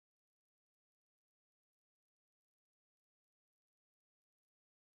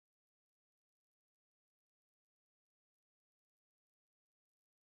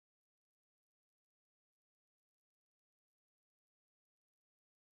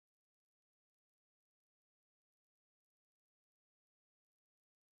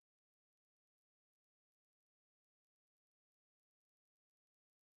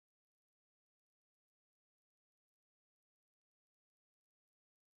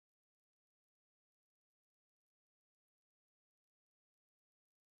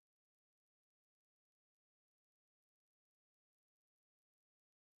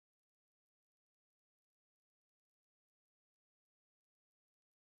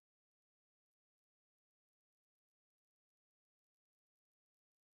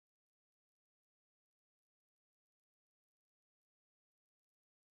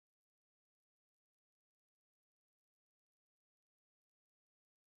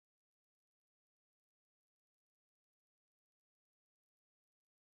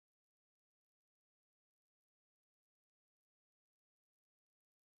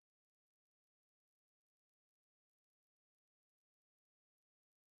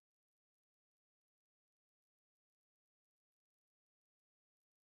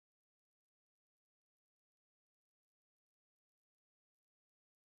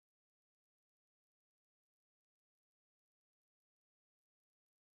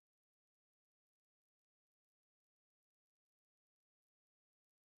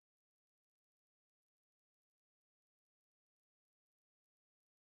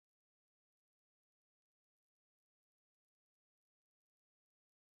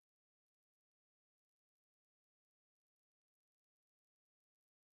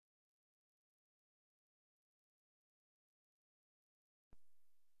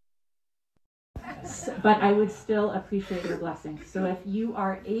But I would still appreciate your blessing. So if you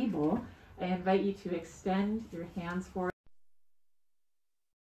are able, I invite you to extend your hands forward.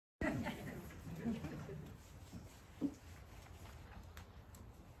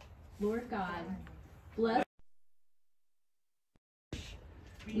 Lord God, bless.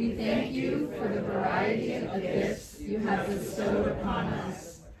 We thank you for the variety of gifts you have bestowed upon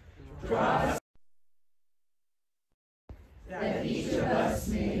us. Draw us that each of us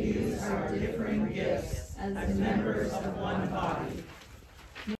may use our differing gifts as members of one body.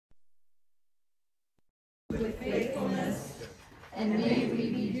 With faithfulness, and may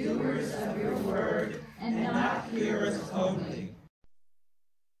we be doers of your word and not hearers only.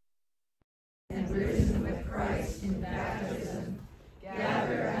 And risen with Christ in baptism,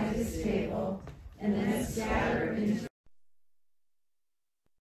 gather at his table, and then scatter in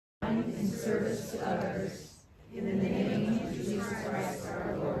service to others. In the name of Jesus Christ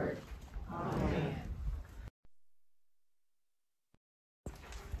our Lord. Amen.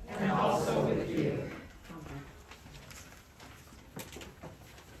 And also with you.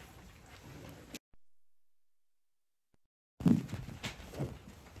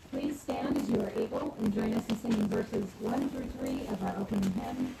 Please stand as you are able and join us in singing verses 1 through 3 of our opening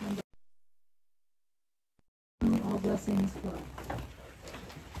hymn. All blessings for us.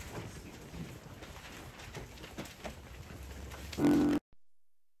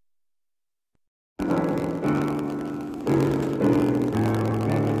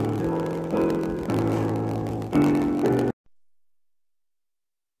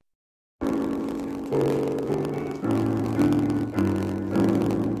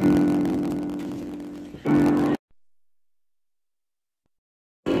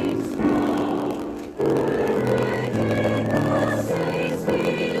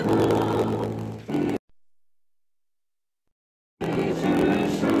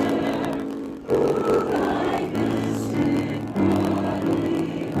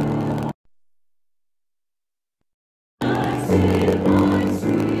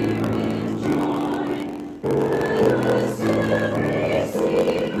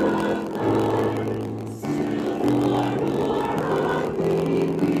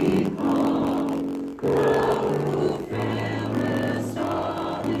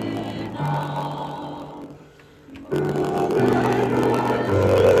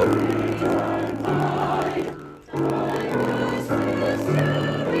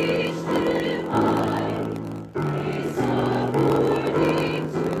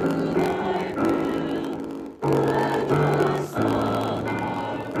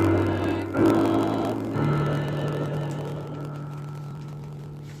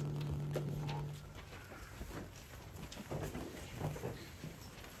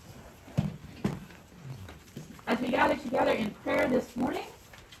 As we gather together in prayer this morning,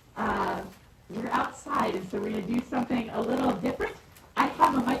 we're outside, and so we're going to do something a little different. I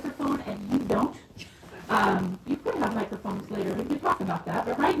have a microphone, and you don't. You could have microphones later. We can talk about that.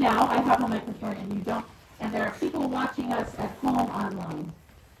 But right now, I have a microphone, and you don't. And there are people watching us at home online.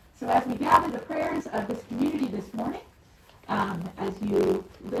 So as we gather the prayers of this community this morning, as you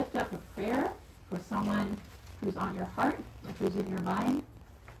lift up a prayer for someone who's on your heart, who's in your mind,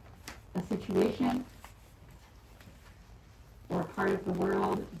 a situation, or part of the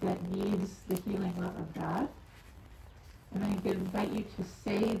world that needs the healing love of God. And I invite you to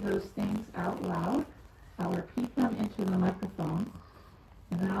say those things out loud. I'll repeat them into the microphone,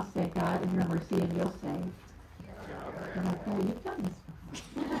 and then I'll say, God, in your mercy, and you'll say, and I'll say, you've done this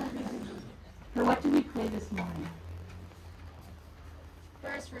before. So what do we pray this morning?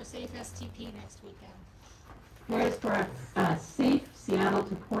 Prayers for a safe STP next weekend. Prayers for a safe Seattle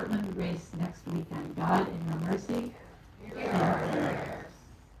to Portland race next weekend. God, in your mercy,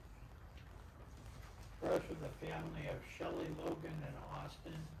 Prayers for the family of Shelley Logan in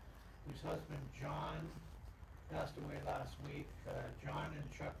Austin, whose husband John passed away last week. John and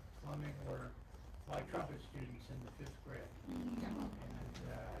Chuck Fleming were my trumpet students in the 5th grade. And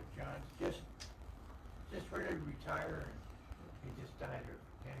John's just ready to retire, and he just died of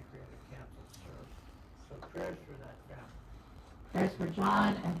pancreatic cancer. So prayers for that family. Prayers for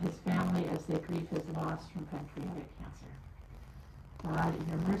John and his family as they grieve his loss from pancreatic cancer. God, in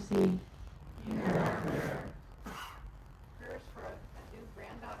your mercy, hear our prayer. Prayers for a new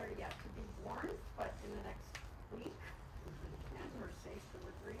granddaughter yet to be born, but in the next week. And we're safe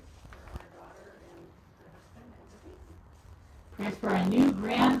delivery for our daughter and her husband and the baby. Prayers for a new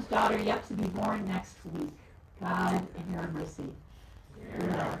granddaughter yet to be born next week. God, in your mercy, hear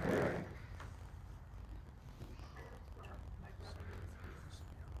our prayer.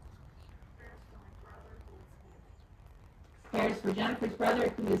 Prayers for Jennifer's brother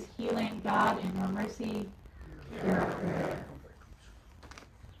who is healing. God, in your mercy, hear our prayer.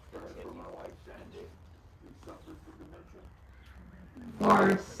 For my wife Sandy, who suffers from dementia.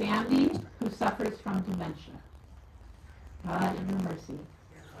 For Sandy, who suffers from dementia. God, in your mercy,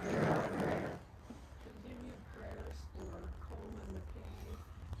 hear our prayer. Continued prayers for Coleman McKay,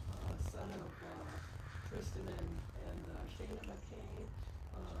 son of Tristan and Shayna McKay,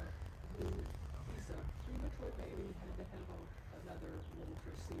 who he's a premature baby, had to have another little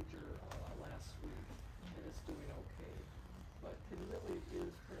procedure last week, and is doing okay. But can really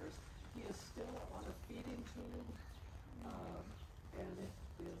use prayers. He is still on a feeding tube, and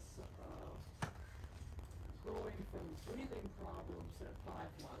is going from breathing problems at 5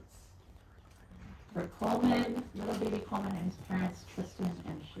 months. For Coleman, little baby Coleman and his parents, Tristan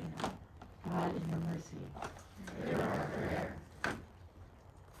and Shayna. God, in your mercy, hear our prayer.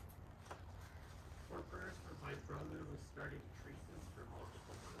 For prayers for my brother who's starting treatment for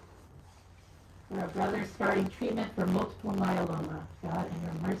multiple myeloma. For our brother starting treatment for multiple myeloma. God, in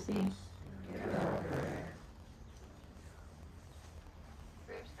your mercy, hear our prayer.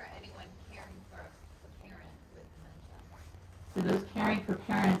 Prayers for anyone caring for a parent with dementia. For those caring for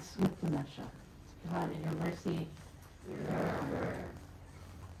parents with dementia. God, in your mercy, hear our prayer.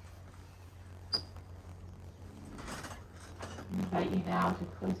 I invite you now to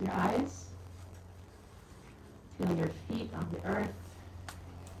close your eyes. Feel your feet on the earth.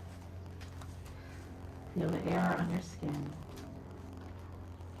 Feel the air on your skin.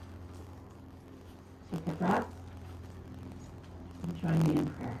 Take a breath and join me in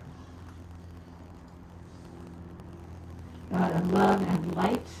prayer. God of love and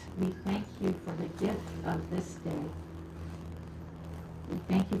light, we thank you for the gift of this day. We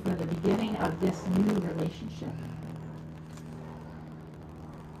thank you for the beginning of this new relationship.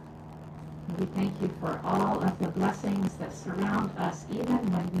 We thank you for all of the blessings that surround us even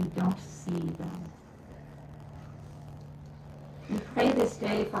when we don't see them. We pray this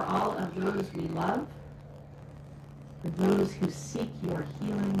day for all of those we love, for those who seek your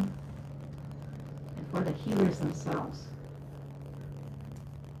healing, and for the healers themselves.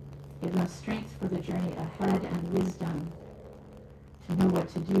 Give them strength for the journey ahead and wisdom to know what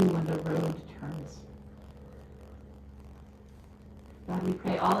to do when the road turns. God, we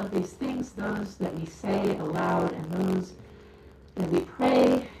pray all of these things, those that we say aloud and those that we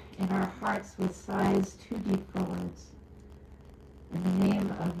pray in our hearts with sighs too deep for words. In the name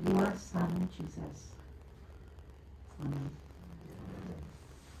of your Son, Jesus. Amen.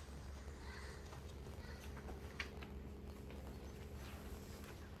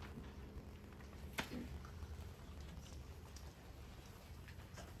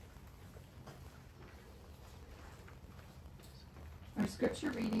 Our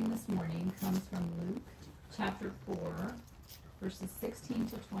scripture reading this morning comes from Luke chapter 4, verses 16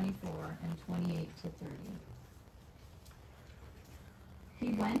 to 24 and 28 to 30.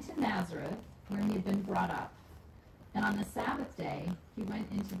 He went to Nazareth, where he had been brought up, and on the Sabbath day he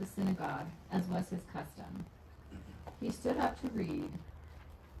went into the synagogue, as was his custom. He stood up to read,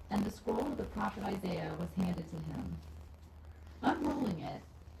 and the scroll of the prophet Isaiah was handed to him. Unrolling it,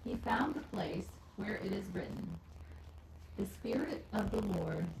 he found the place where it is written, "The Spirit of the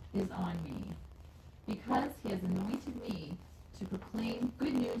Lord is on me, because he has anointed me to proclaim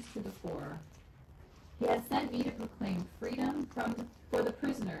good news to the poor. He has sent me to proclaim freedom for the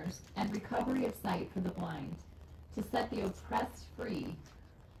prisoners and recovery of sight for the blind, to set the oppressed free,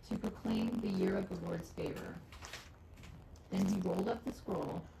 to proclaim the year of the Lord's favor." Then he rolled up the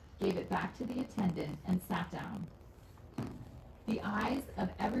scroll, gave it back to the attendant, and sat down. The eyes of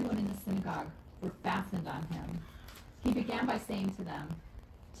everyone in the synagogue were fastened on him. He began by saying to them,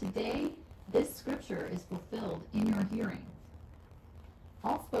 "Today this scripture is fulfilled in your hearing."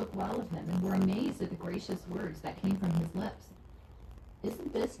 All spoke well of him and were amazed at the gracious words that came from his lips.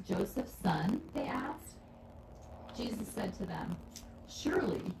 "Isn't this Joseph's son?" they asked. Jesus said to them,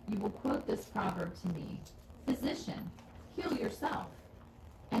 "Surely you will quote this proverb to me, 'Physician, heal yourself.'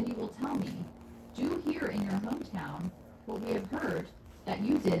 And you will tell me, 'Do here in your hometown what we have heard that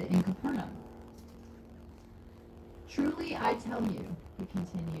you did in Capernaum.' Truly I tell you," he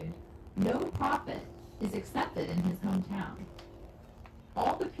continued, "no prophet is accepted in his hometown."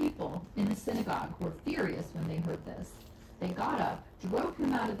 All the people in the synagogue were furious when they heard this. They got up, drove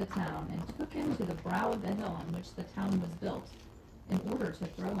him out of the town, and took him to the brow of the hill on which the town was built, in order to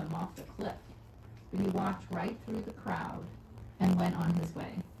throw him off the cliff. But he walked right through the crowd and went on his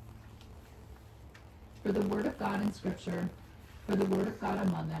way. For the word of God in Scripture, for the word of God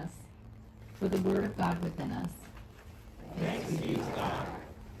among us, for the word of God within us. Thanks be to God.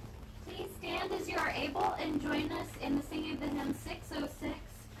 Please stand stand as you are able and join us in the singing of the hymn 606,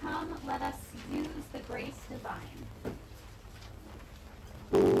 Come, Let Us Use the Grace Divine.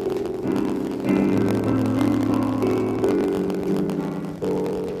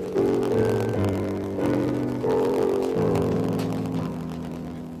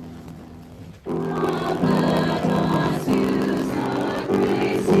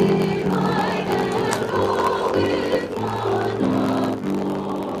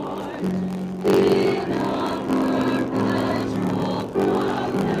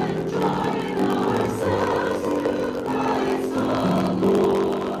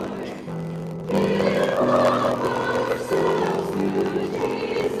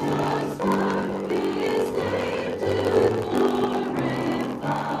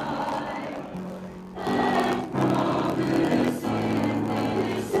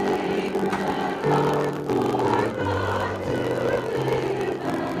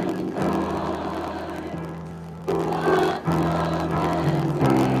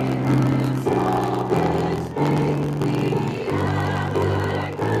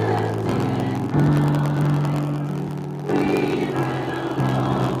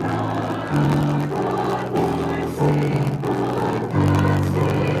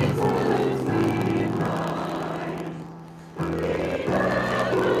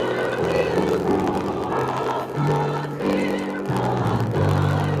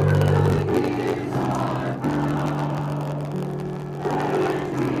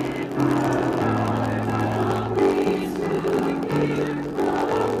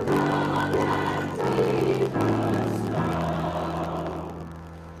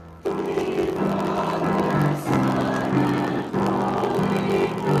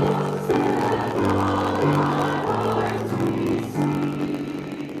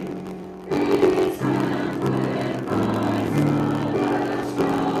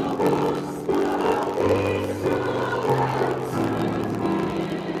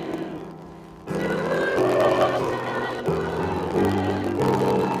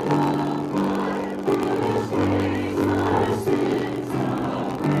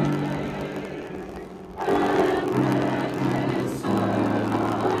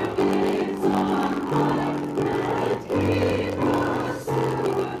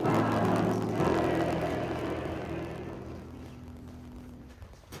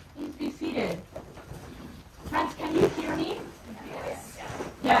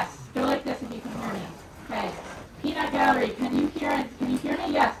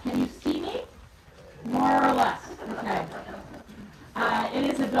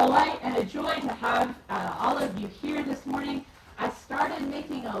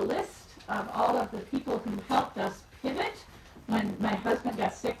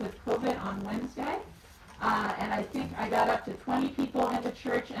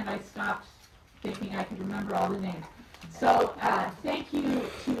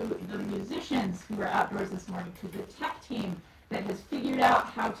 To the tech team that has figured out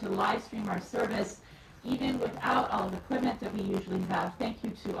how to live stream our service even without all the equipment that we usually have. Thank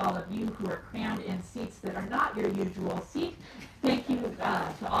you to all of you who are crammed in seats that are not your usual seat. Thank you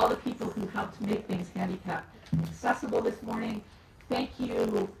to all the people who helped make things handicap accessible this morning. Thank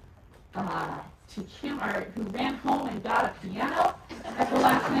you to Kim, who ran home and got a piano at the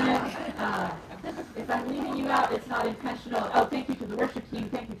last minute. If I'm leaving you out, it's not intentional. Oh, thank you to the worship team.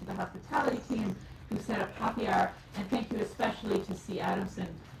 Thank you to the hospitality team who set up happy hour, and thank you especially to C. Adamson,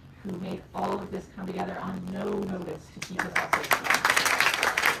 who made all of this come together on no notice to keep us all safe.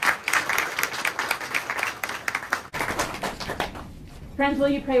 Friends, will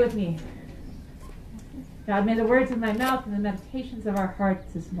you pray with me? God, may the words of my mouth and the meditations of our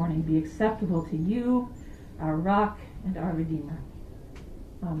hearts this morning be acceptable to you, our rock and our Redeemer.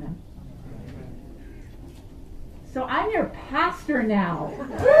 Amen. So I'm your pastor now.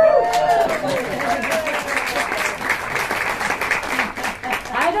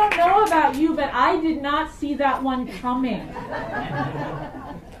 I don't know about you, but I did not see that one coming.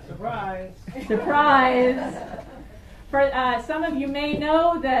 Surprise! Surprise! For some of you may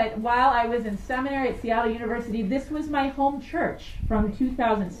know that while I was in seminary at Seattle University, this was my home church from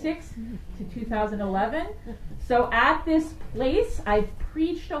 2006 to 2011. So at this place, I've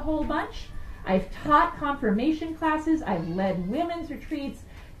preached a whole bunch. I've taught confirmation classes. I've led women's retreats.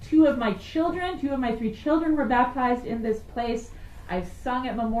 Two of my 3 children were baptized in this place. I've sung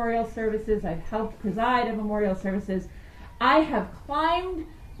at memorial services. I've helped preside at memorial services. I have climbed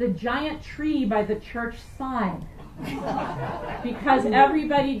the giant tree by the church sign because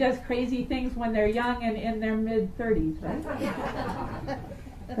everybody does crazy things when they're young and in their mid-30s, right?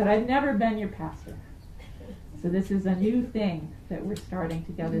 But I've never been your pastor. So this is a new thing that we're starting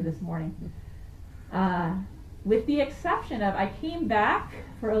together this morning. With the exception of, I came back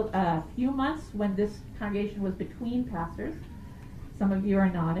for a few months when this congregation was between pastors. Some of you are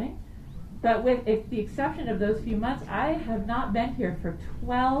nodding. But with the exception of those few months, I have not been here for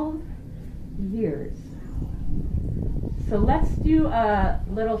 12 years. So let's do a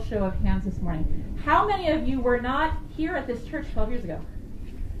little show of hands this morning. How many of you were not here at this church 12 years ago?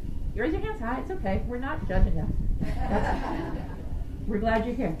 You raise your hands high. It's okay. We're not judging you. We're glad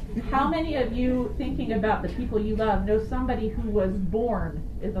you're here. How many of you, thinking about the people you love, know somebody who was born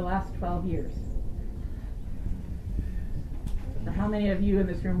in the last 12 years? Or how many of you in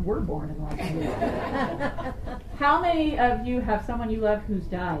this room were born in the last 12 years? How many of you have someone you love who's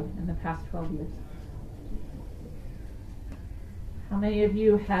died in the past 12 years? How many of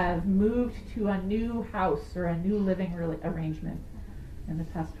you have moved to a new house or a new living arrangement in the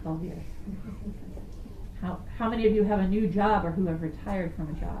past 12 years? How many of you have a new job or who have retired from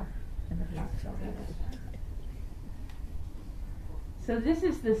a job in the past 12 years? So this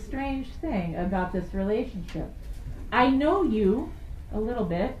is the strange thing about this relationship. I know you a little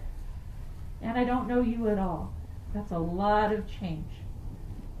bit, and I don't know you at all. That's a lot of change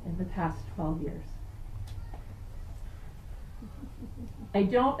in the past 12 years. I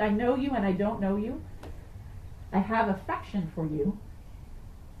know you and I don't know you. I have affection for you.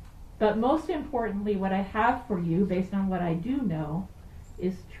 But most importantly, what I have for you, based on what I do know,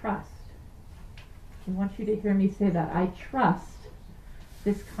 is trust. I want you to hear me say that. I trust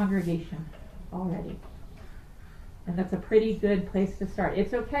this congregation already. And that's a pretty good place to start.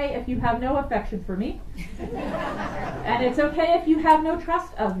 It's okay if you have no affection for me. And it's okay if you have no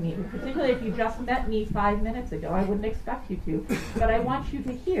trust of me, particularly if you just met me 5 minutes ago. I wouldn't expect you to. But I want you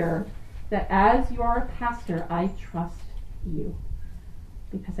to hear that as your pastor, I trust you,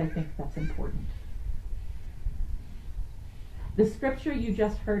 because I think that's important. The scripture you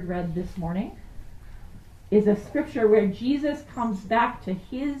just heard read this morning is a scripture where Jesus comes back to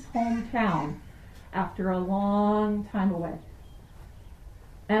his hometown after a long time away.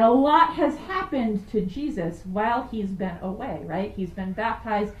 And a lot has happened to Jesus while he's been away, right? He's been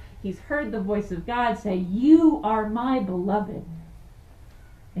baptized. He's heard the voice of God say, "You are my beloved,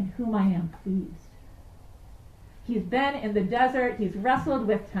 in whom I am pleased." He's been in the desert. He's wrestled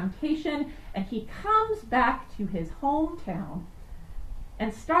with temptation. And he comes back to his hometown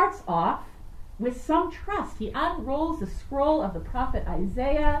and starts off with some trust. He unrolls the scroll of the prophet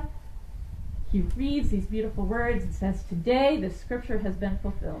Isaiah. He reads these beautiful words and says, "Today the scripture has been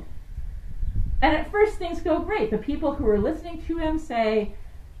fulfilled." And at first things go great. The people who are listening to him say,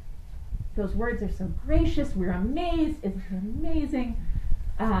 "Those words are so gracious. We're amazed. Isn't it amazing?"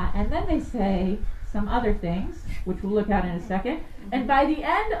 And then they say some other things, which we'll look at in a second. And by the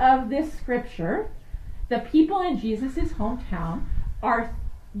end of this scripture, the people in Jesus' hometown are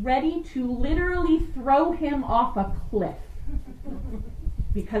ready to literally throw him off a cliff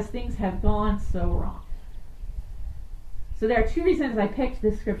because things have gone so wrong. So there are two reasons I picked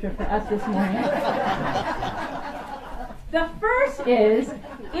this scripture for us this morning. The first is,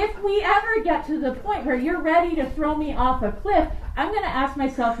 if we ever get to the point where you're ready to throw me off a cliff, I'm going to ask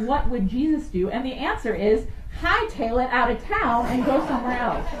myself, what would Jesus do? And the answer is, hightail it out of town and go somewhere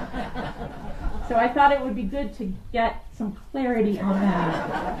else. So I thought it would be good to get some clarity on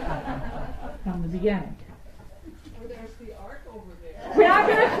that from the beginning. Or there's the ark over there. We're not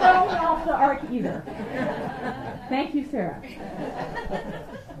going to throw me off the ark either. Thank you, Sarah.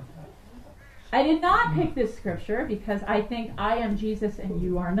 I did not pick this scripture because I think I am Jesus and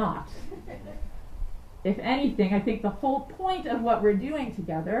you are not. If anything, I think the whole point of what we're doing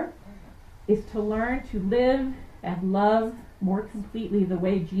together is to learn to live and love more completely the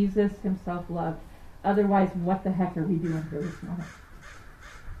way Jesus himself loved. Otherwise, what the heck are we doing here this morning?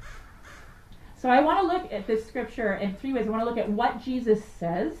 So I want to look at this scripture in three ways. I want to look at what Jesus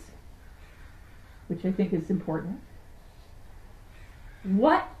says, which I think is important.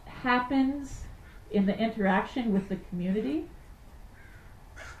 What happens in the interaction with the community,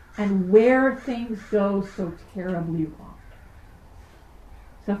 and where things go so terribly wrong.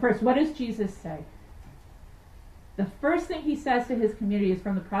 So first, what does Jesus say? The first thing he says to his community is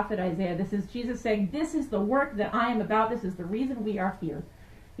from the prophet Isaiah. This is Jesus saying, "This is the work that I am about. This is the reason we are here."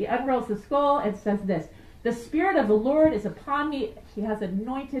 He unrolls the scroll and says this: "The Spirit of the Lord is upon me. He has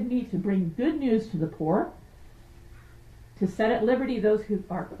anointed me to bring good news to the poor, to set at liberty those who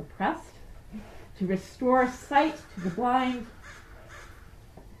are oppressed, to restore sight to the blind,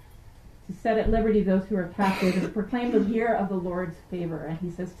 to set at liberty those who are captive, and to proclaim the year of the Lord's favor." And he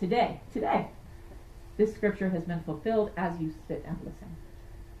says, today, this scripture has been fulfilled as you sit and listen.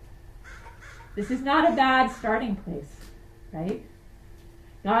 This is not a bad starting place, right?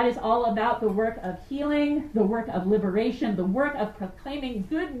 God is all about the work of healing, the work of liberation, the work of proclaiming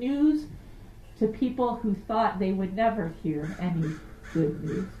good news to people who thought they would never hear any good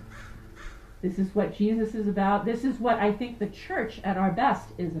news. This is what Jesus is about. This is what I think the church at our best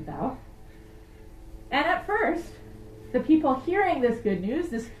is about. And at first, the people hearing this good news,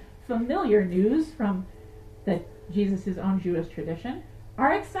 this familiar news from Jesus' own Jewish tradition,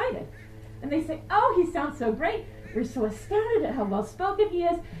 are excited. And they say, oh, he sounds so great. We're so astounded at how well spoken he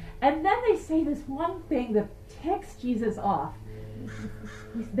is. And then they say this one thing that ticks Jesus off.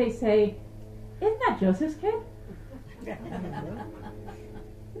 They say, isn't that Joseph's kid? Isn't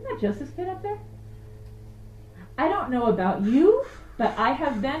that Joseph's kid up there? I don't know about you, but I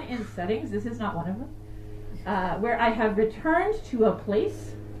have been in settings, this is not one of them, where I have returned to a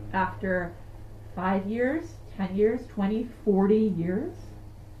place after 5 years, 10 years, 20, 40 years.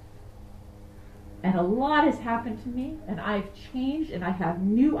 And a lot has happened to me, and I've changed, and I have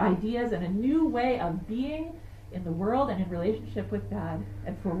new ideas and a new way of being in the world and in relationship with God.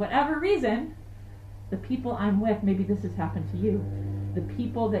 And for whatever reason, the people I'm with, maybe this has happened to you, the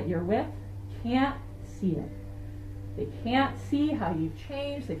people that you're with can't see it. They can't see how you've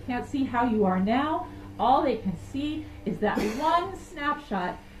changed. They can't see how you are now. All they can see is that one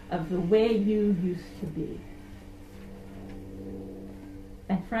snapshot of the way you used to be.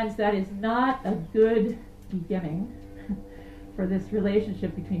 And friends, that is not a good beginning for this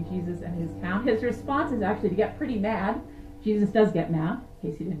relationship between Jesus and his town. His response is actually to get pretty mad. Jesus does get mad,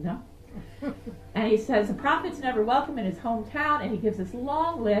 in case you didn't know. And he says the prophet's never welcome in his hometown, and he gives this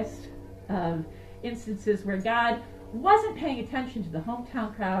long list of instances where God wasn't paying attention to the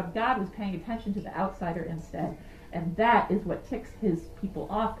hometown crowd. God was paying attention to the outsider instead. And that is what ticks his people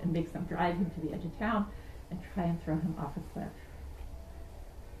off and makes them drive him to the edge of town and try and throw him off a cliff.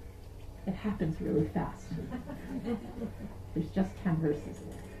 It happens really fast. There's just 10 verses.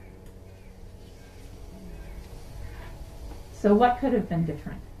 So what could have been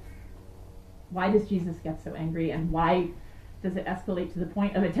different? Why does Jesus get so angry, and why does it escalate to the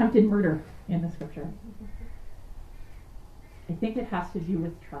point of attempted murder in the scripture? I think it has to do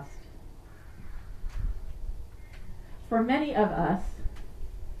with trust. For many of us,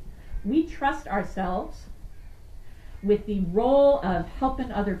 we trust ourselves with the role of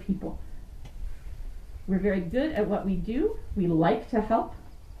helping other people. We're very good at what we do. We like to help.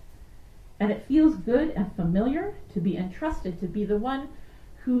 And it feels good and familiar to be entrusted to be the one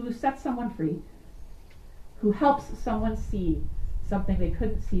who sets someone free, who helps someone see something they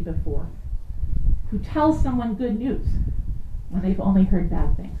couldn't see before, who tells someone good news when they've only heard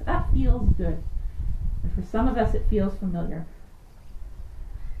bad things. That feels good. And for some of us, it feels familiar.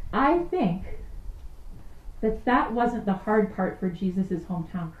 I think that wasn't the hard part for Jesus'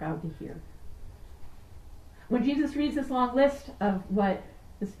 hometown crowd to hear. When Jesus reads this long list of what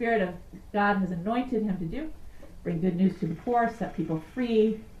the Spirit of God has anointed him to do, bring good news to the poor, set people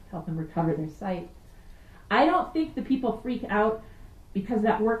free, help them recover their sight, I don't think the people freak out because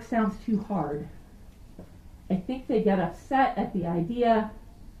that work sounds too hard. I think they get upset at the idea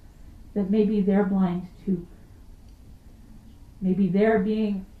that maybe they're blind too. Maybe they're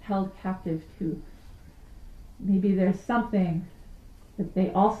being held captive too. Maybe there's something that they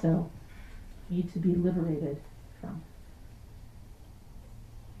also need to be liberated from.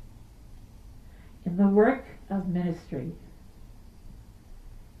 In the work of ministry,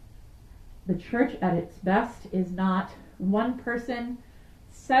 the church at its best is not one person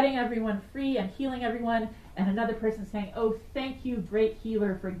setting everyone free and healing everyone, and another person saying, oh, thank you, great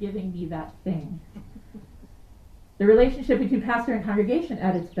healer, for giving me that thing. The relationship between pastor and congregation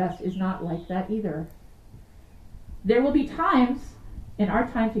at its best is not like that either. There will be times in our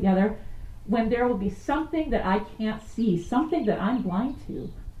time together when there will be something that I can't see, something that I'm blind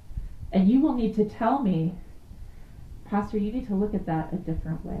to, and you will need to tell me, Pastor, you need to look at that a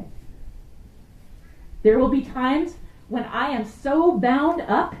different way. There will be times when I am so bound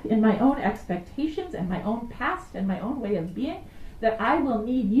up in my own expectations and my own past and my own way of being that I will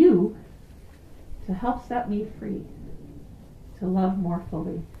need you to help set me free, to love more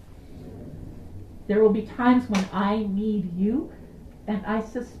fully. There will be times when I need you, and I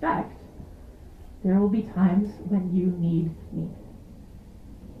suspect there will be times when you need me.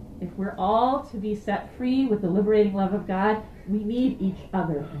 If we're all to be set free with the liberating love of God, we need each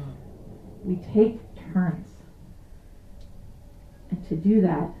other. We take turns. And to do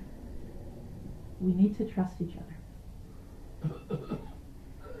that, we need to trust each other.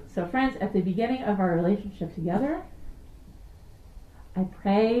 So friends, at the beginning of our relationship together, I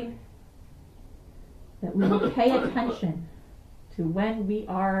pray that we will pay attention to when we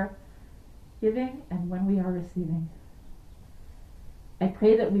are giving and when we are receiving. I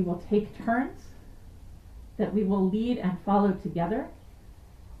pray that we will take turns, that we will lead and follow together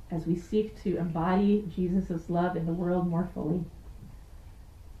as we seek to embody Jesus' love in the world more fully.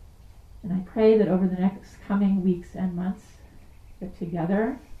 And I pray that over the next coming weeks and months, that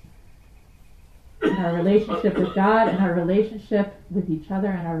together, in our relationship with God and our relationship with each other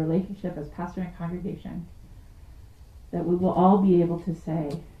and our relationship as pastor and congregation, that we will all be able to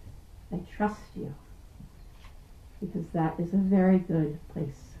say, I trust you, because that is a very good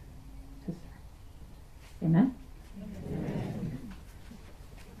place to start. Amen?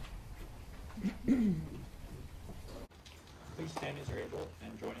 Please stand as you're able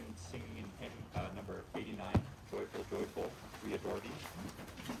and join in singing in hymn number 89, Joyful, Joyful, We Adore Thee.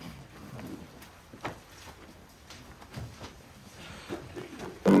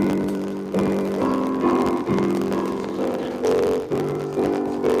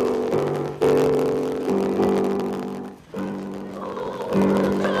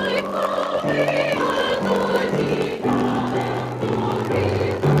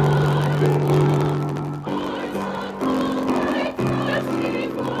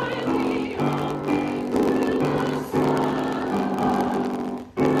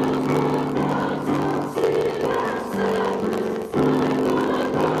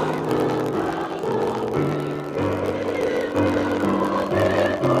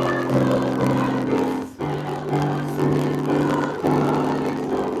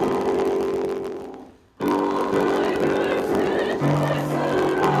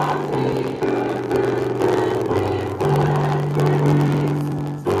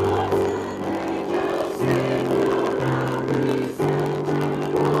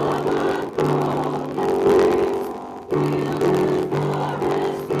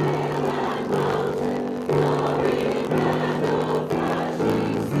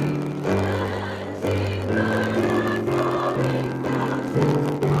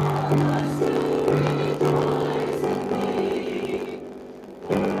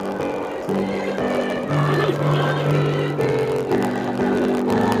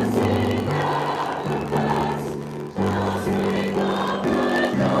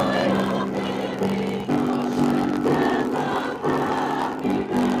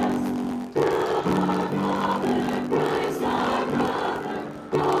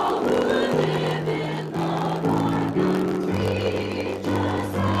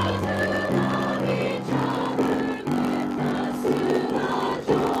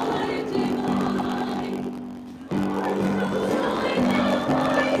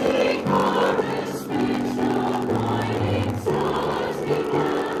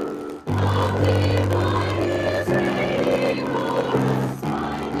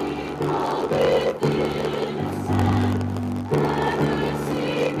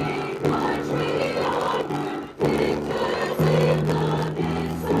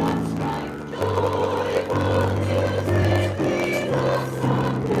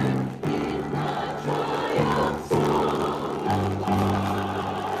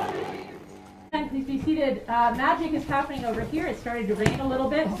 Magic is happening over here. It started to rain a little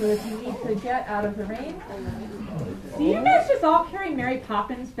bit, so if you need to get out of the rain. Do you guys just all carry Mary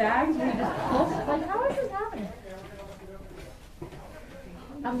Poppins bags where you just pull? Like, how is this happening?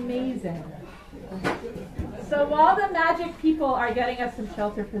 Amazing. So while the magic people are getting us some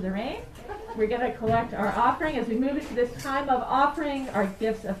shelter for the rain, we're going to collect our offering as we move into this time of offering our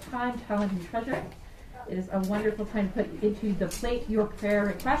gifts of time, talent, and treasure. It is a wonderful time to put into the plate your prayer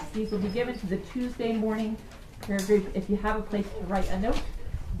requests. These will be given to the Tuesday morning prayer group. If you have a place to write a note,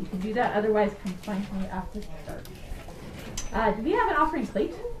 you can do that. Otherwise, come find me after church. Do we have an offering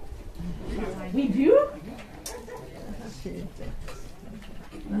plate? We do?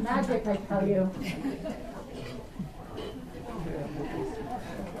 Magic, I tell you.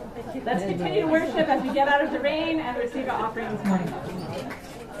 Let's continue to worship as we get out of the rain and receive our offering this morning.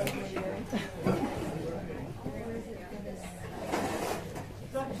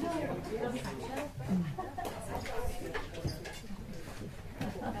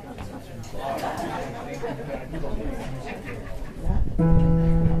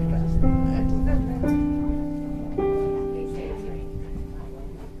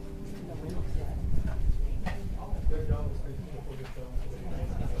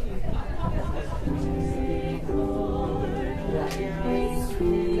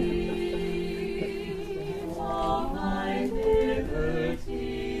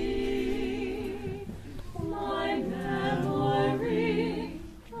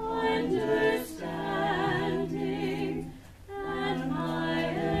 Understanding and my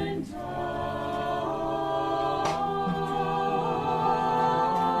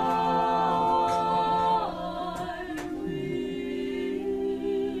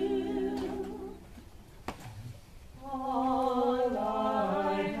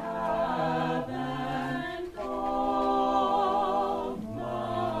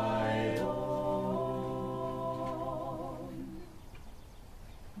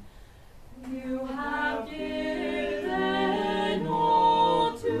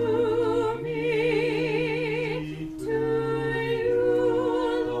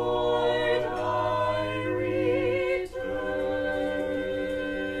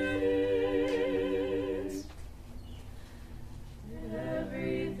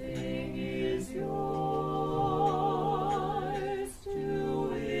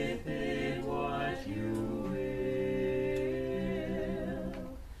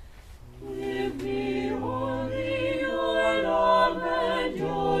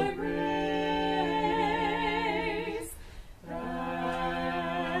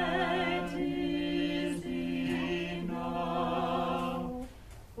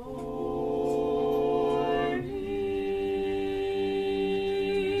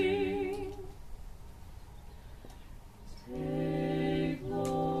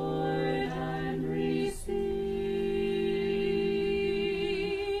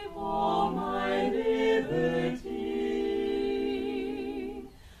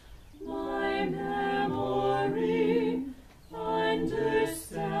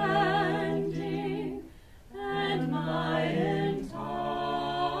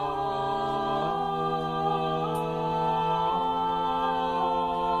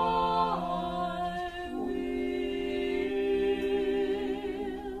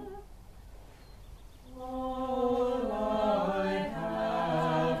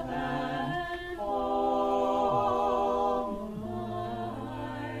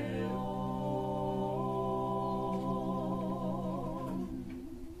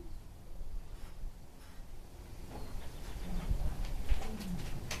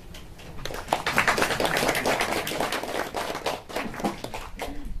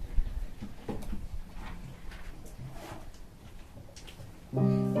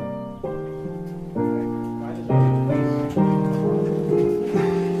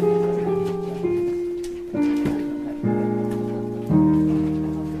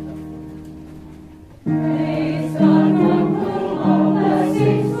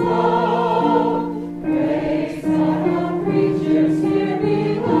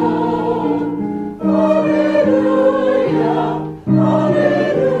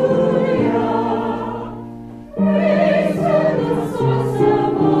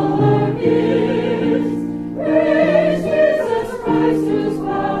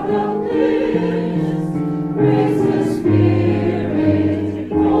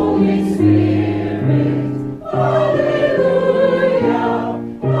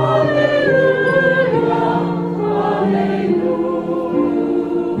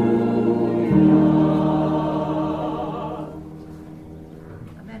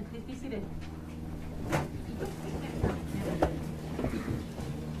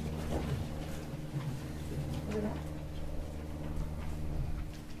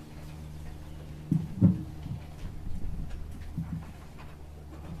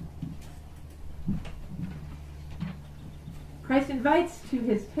invites to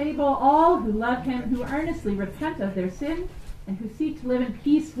his table all who love him, who earnestly repent of their sin, and who seek to live in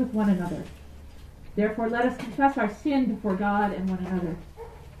peace with one another. Therefore, let us confess our sin before God and one another.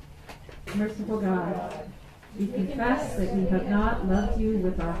 Merciful God, we confess that we have not loved you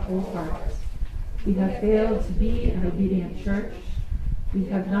with our whole hearts. We have failed to be an obedient church. We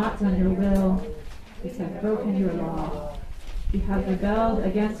have not done your will. We have broken your law. We have rebelled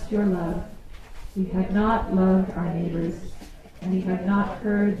against your love. We have not loved our neighbors, and we have not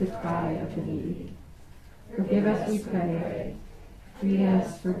heard the cry of the needy. Forgive us, we pray. Free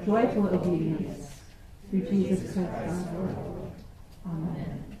us for joyful obedience. Through Jesus Christ our Lord.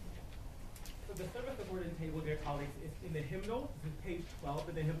 Amen. So the service of word and table, dear colleagues, is in the hymnal. This is page 12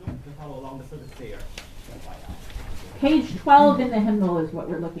 in the hymnal. You can follow along the service there. Page 12 in the hymnal is what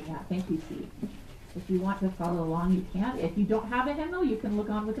we're looking at. Thank you, Steve. If you want to follow along, you can. If you don't have a hymnal, you can look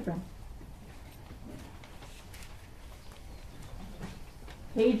on with a friend.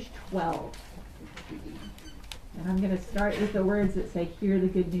 Page 12. And I'm going to start with the words that say, hear the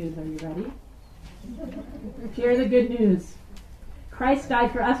good news. Are you ready? Hear the good news. Christ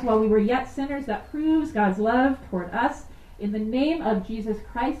died for us while we were yet sinners. That proves God's love toward us. In the name of Jesus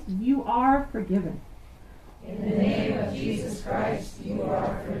Christ, you are forgiven. In the name of Jesus Christ, you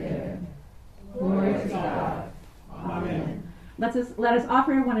are forgiven. Glory to God. Amen. Let us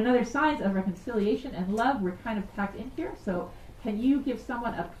offer one another signs of reconciliation and love. We're kind of packed in here, so can you give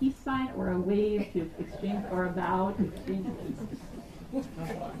someone a peace sign or a wave to exchange, or a bow to exchange peace?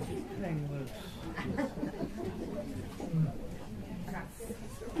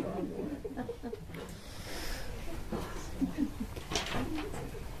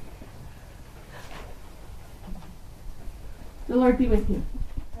 The Lord be with you.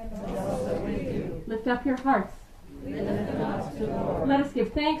 And also with you. Lift up your hearts. We lift them up to the Lord. Let us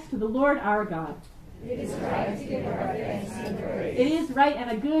give thanks to the Lord our God. It is right to give our thanks and praise. It is right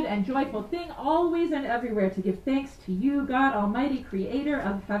and a good and joyful thing always and everywhere to give thanks to you, God Almighty, creator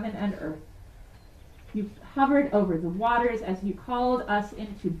of heaven and earth. You hovered over the waters as you called us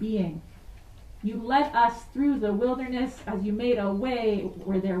into being. You led us through the wilderness as you made a way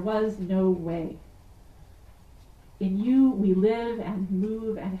where there was no way. In you we live and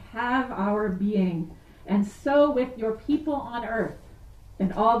move and have our being. And so with your people on earth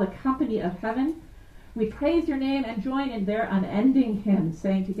and all the company of heaven, we praise your name and join in their unending hymn,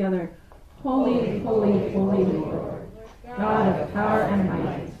 saying together, Holy, holy, holy Lord, God of power and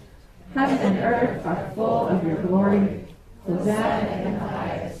might. Heaven and earth are full of your glory. Hosanna in the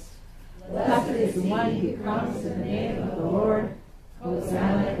highest. Blessed is the one who comes in the name of the Lord.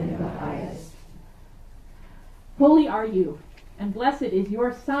 Hosanna in the highest. Holy are you, and blessed is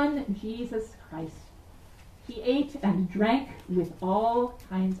your Son, Jesus Christ. He ate and drank with all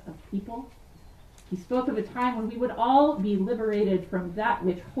kinds of people. He spoke of a time when we would all be liberated from that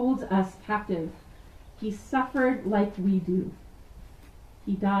which holds us captive. He suffered like we do.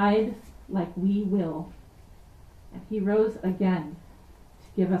 He died like we will. And he rose again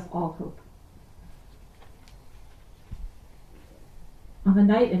to give us all hope. On the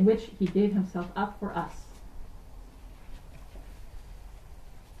night in which he gave himself up for us,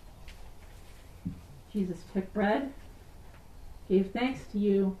 Jesus took bread, gave thanks to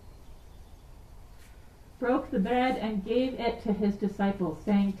you, broke the bread and gave it to his disciples,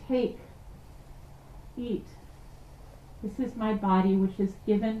 saying, Take, eat. This is my body, which is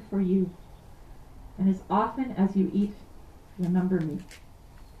given for you. And as often as you eat, remember me.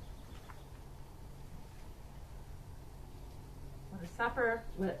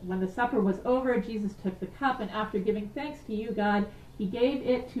 When the supper was over, Jesus took the cup, and after giving thanks to you, God, he gave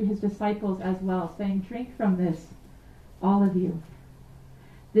it to his disciples as well, saying, Drink from this, all of you.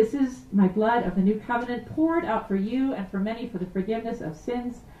 This is my blood of the new covenant, poured out for you and for many for the forgiveness of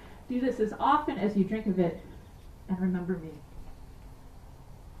sins. Do this as often as you drink of it, and remember me.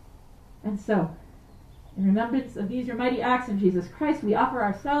 And so, in remembrance of these your mighty acts in Jesus Christ, we offer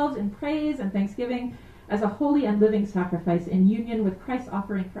ourselves in praise and thanksgiving as a holy and living sacrifice in union with Christ's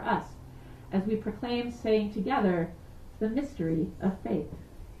offering for us, as we proclaim, saying together, the mystery of faith.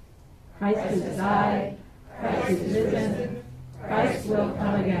 Christ has died, Christ is risen, Christ will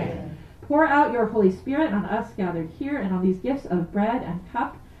come again. Pour out your Holy Spirit on us gathered here and on these gifts of bread and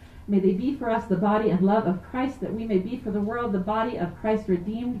cup. May they be for us the body and love of Christ, that we may be for the world the body of Christ,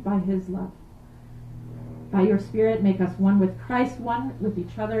 redeemed by his love. By your Spirit, make us one with Christ, one with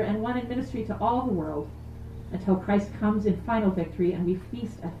each other, and one in ministry to all the world, until Christ comes in final victory and we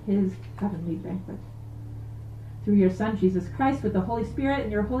feast at his heavenly banquet. Through your Son, Jesus Christ, with the Holy Spirit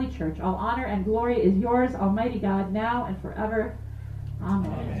and your holy church, all honor and glory is yours, Almighty God, now and forever.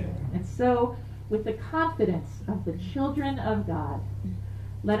 Amen. And so, with the confidence of the children of God,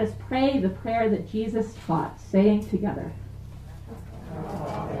 let us pray the prayer that Jesus taught, saying together, Our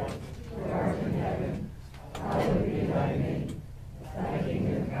Father, who art in heaven, hallowed be thy name. Thy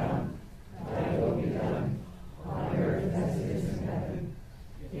kingdom come, thy will be done, on earth as it is in heaven.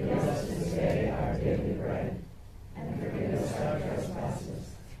 Give us this day our daily bread, and forgive us our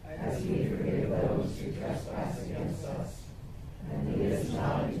trespasses, as we forgive those who trespass against us. And lead us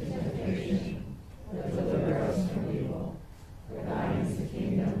not into temptation, but deliver us from evil. For thine is the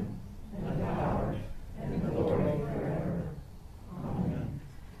kingdom, and the power, and the glory forever. Amen.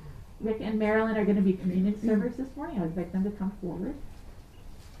 Rick and Marilyn are going to be communion servers this morning. I would invite them to come forward.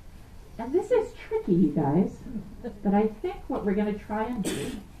 And this is tricky, you guys, but I think what we're going to try and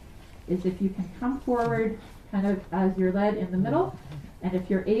do is if you can come forward kind of as you're led in the middle, and if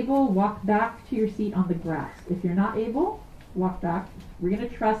you're able, walk back to your seat on the grass. If you're not able, walk back. We're going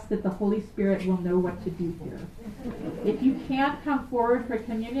to trust that the Holy Spirit will know what to do here. If you can't come forward for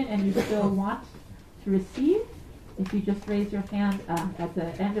communion and you still want to receive, if you just raise your hand at the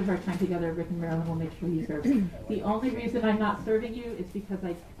end of our time together, Rick and Marilyn will make sure you serve. The only reason I'm not serving you is because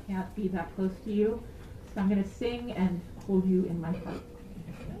I can't be that close to you. So I'm going to sing and hold you in my heart.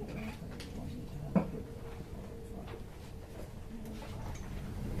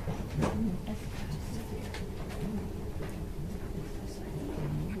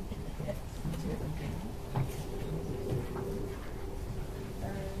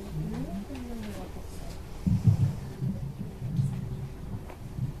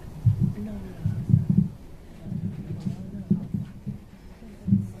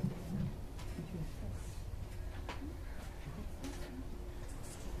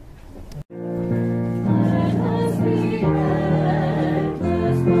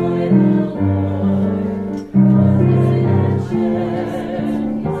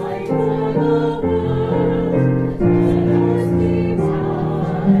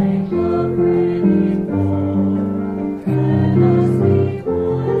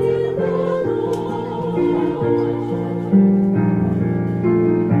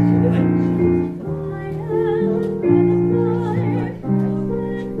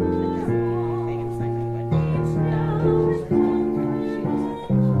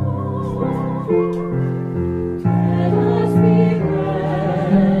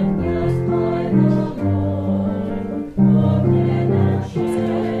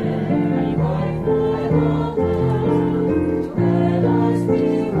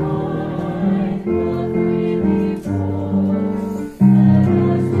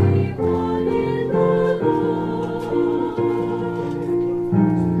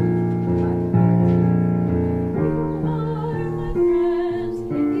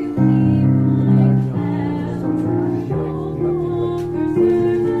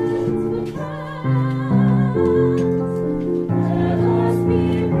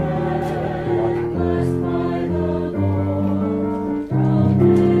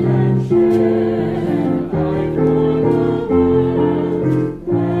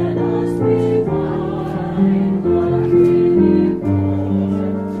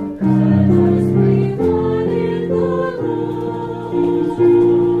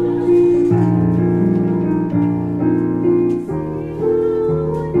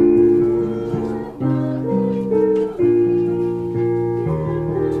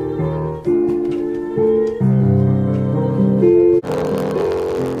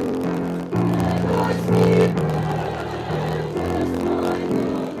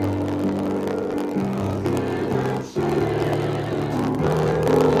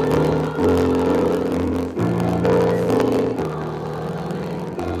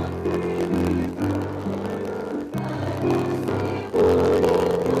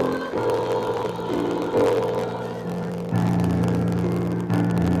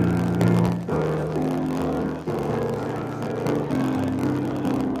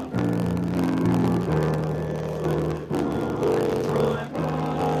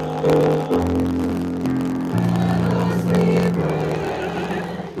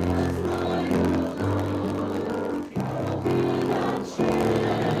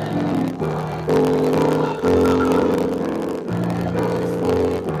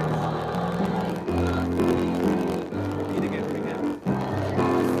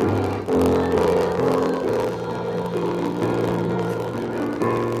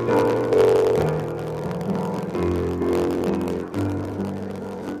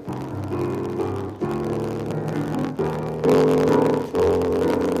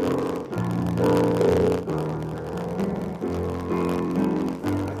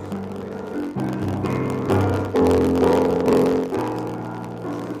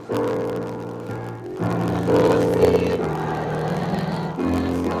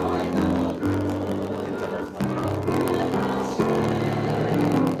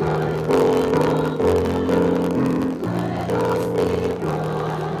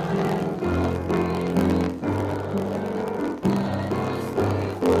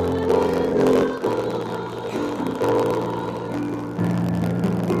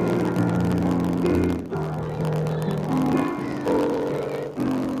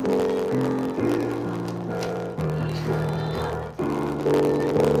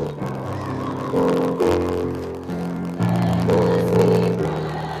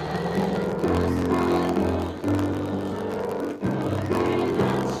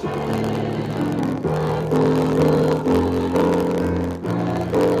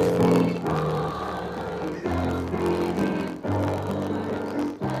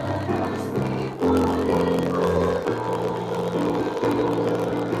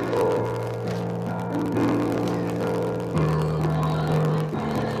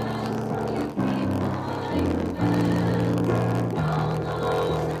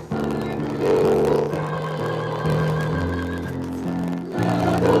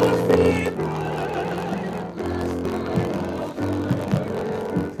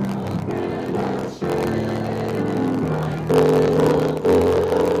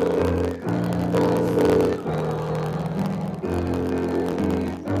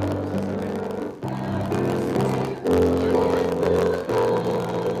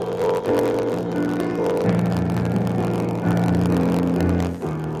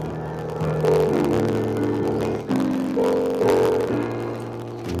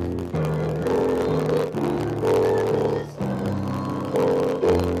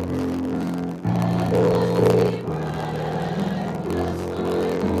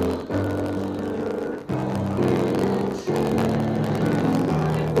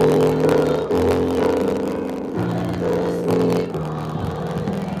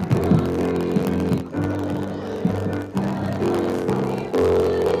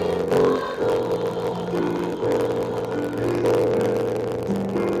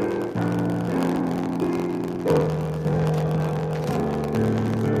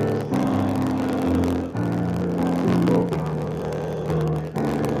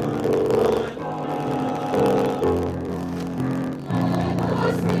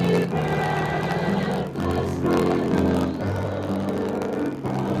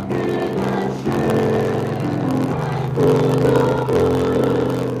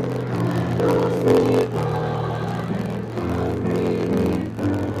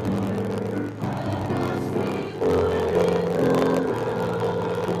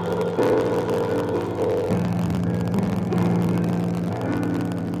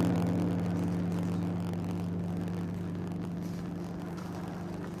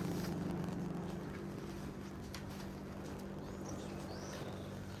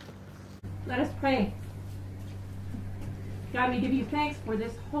 Let us pray. God, we give you thanks for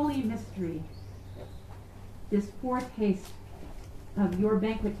this holy mystery, this foretaste of your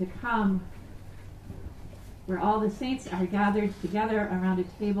banquet to come, where all the saints are gathered together around a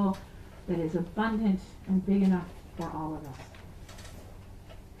table that is abundant and big enough for all of us.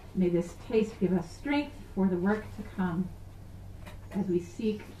 May this taste give us strength for the work to come as we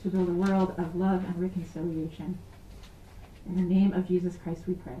seek to build a world of love and reconciliation. In the name of Jesus Christ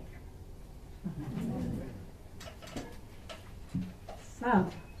we pray. Amen. So,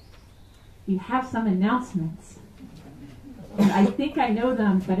 we have some announcements. And I think I know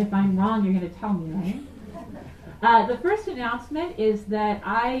them, but if I'm wrong, you're going to tell me, right? The first announcement is that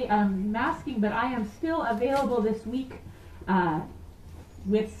I am masking, but I am still available this week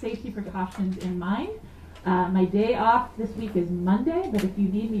with safety precautions in mind. My day off this week is Monday, but if you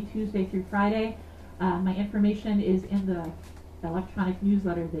need me Tuesday through Friday, my information is in the electronic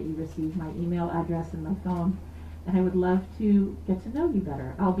newsletter that you receive, my email address and my phone, and I would love to get to know you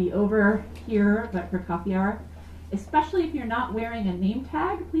better. I'll be over here, but for coffee hour. Especially if you're not wearing a name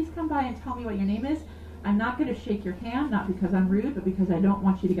tag, please come by and tell me what your name is. I'm not going to shake your hand, not because I'm rude, but because I don't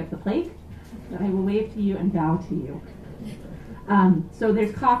want you to get the plate. But I will wave to you and bow to you. So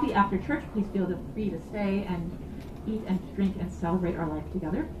there's coffee after church. Please feel free to stay and eat and drink and celebrate our life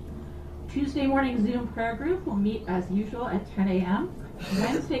together. Tuesday morning Zoom prayer group will meet as usual at 10 a.m.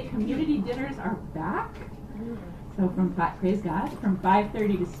 Wednesday community dinners are back. So praise God, from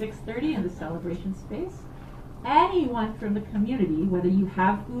 5:30 to 6:30 in the celebration space. Anyone from the community, whether you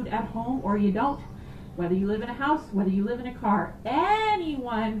have food at home or you don't, whether you live in a house, whether you live in a car,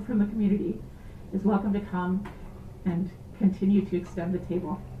 anyone from the community is welcome to come and continue to extend the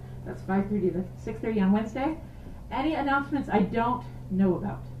table. That's 5:30 to 6:30 on Wednesday. Any announcements I don't know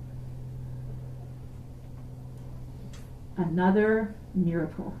about? Another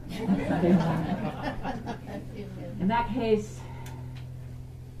miracle on Sunday morning. In that case,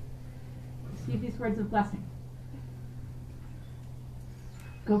 receive these words of blessing.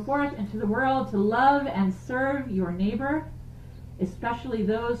 Go forth into the world to love and serve your neighbor, especially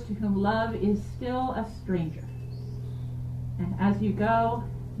those to whom love is still a stranger. And as you go,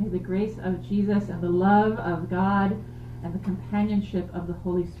 may the grace of Jesus and the love of God and the companionship of the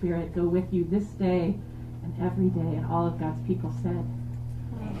Holy Spirit go with you this day and every day. And all of God's people said,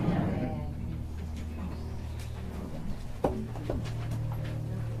 Amen.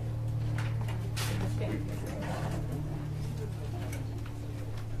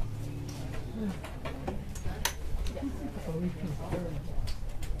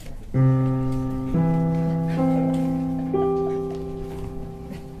 Yes.